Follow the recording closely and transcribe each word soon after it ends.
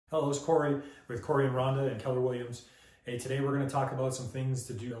Hello, it's Cory with Cory and Rhonda and Keller Williams. Hey, today we're going to talk about some things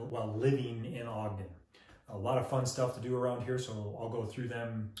to do while living in Ogden. A lot of fun stuff to do around here, so I'll go through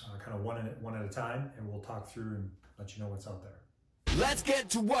them kind of one at a time, and we'll talk through and let you know what's out there. Let's get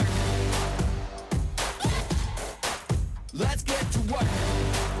to work. Let's get to work.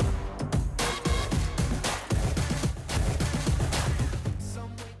 So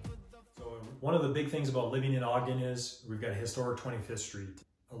one of the big things about living in Ogden is we've got a historic 25th Street.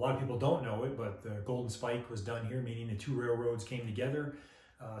 A lot of people don't know it, but the Golden Spike was done here, meaning the two railroads came together.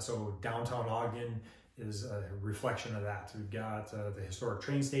 So downtown Ogden is a reflection of that. We've got the historic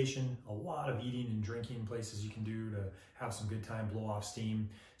train station, a lot of eating and drinking places you can do to have some good time, blow off steam.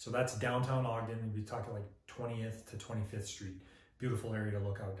 So that's downtown Ogden. We talk like 20th to 25th Street. Beautiful area to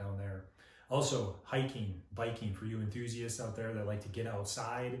look out down there. Also, hiking, biking for you enthusiasts out there that like to get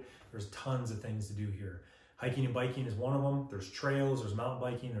outside. There's tons of things to do here. Hiking and biking is one of them. There's trails, there's mountain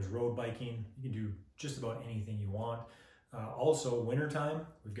biking, there's road biking. You can do just about anything you want. Also, wintertime,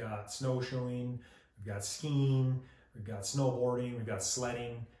 we've got snowshoeing, we've got skiing, we've got snowboarding, we've got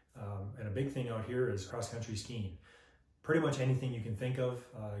sledding, and a big thing out here is cross-country skiing. Pretty much anything you can think of,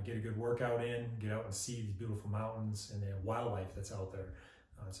 get a good workout in, get out and see these beautiful mountains and the wildlife that's out there.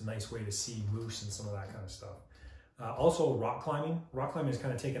 It's a nice way to see moose and some of that kind of stuff. Also rock climbing. Rock climbing has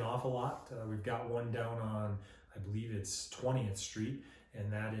kind of taken off a lot. We've got one down on, I believe it's 20th Street,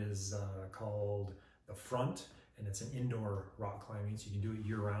 and that is called The Front, and it's an indoor rock climbing, so you can do it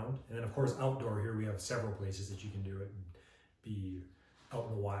year round. And then of course outdoor here we have several places that you can do it and be out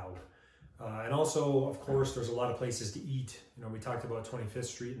in the wild. And also, of course, there's a lot of places to eat. You know, we talked about 25th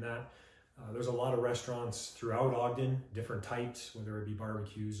Street and that. There's a lot of restaurants throughout Ogden, different types, whether it be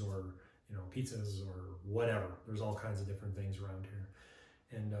barbecues or pizzas or whatever. There's all kinds of different things around here.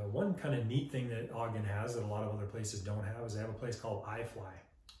 And one kind of neat thing that Ogden has that a lot of other places don't have is they have a place called iFly.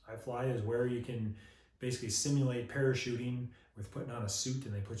 iFly is where you can basically simulate parachuting with putting on a suit,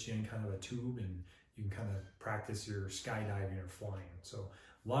 and they put you in kind of a tube and you can kind of practice your skydiving or flying. So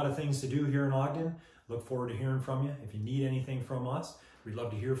a lot of things to do here in Ogden. Look forward to hearing from you. If you need anything from us, we'd love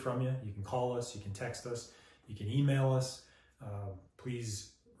to hear from you. You can call us, you can text us, you can email us.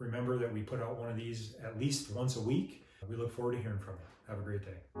 Please remember that we put out one of these at least once a week. We look forward to hearing from you. Have a great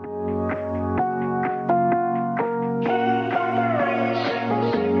day.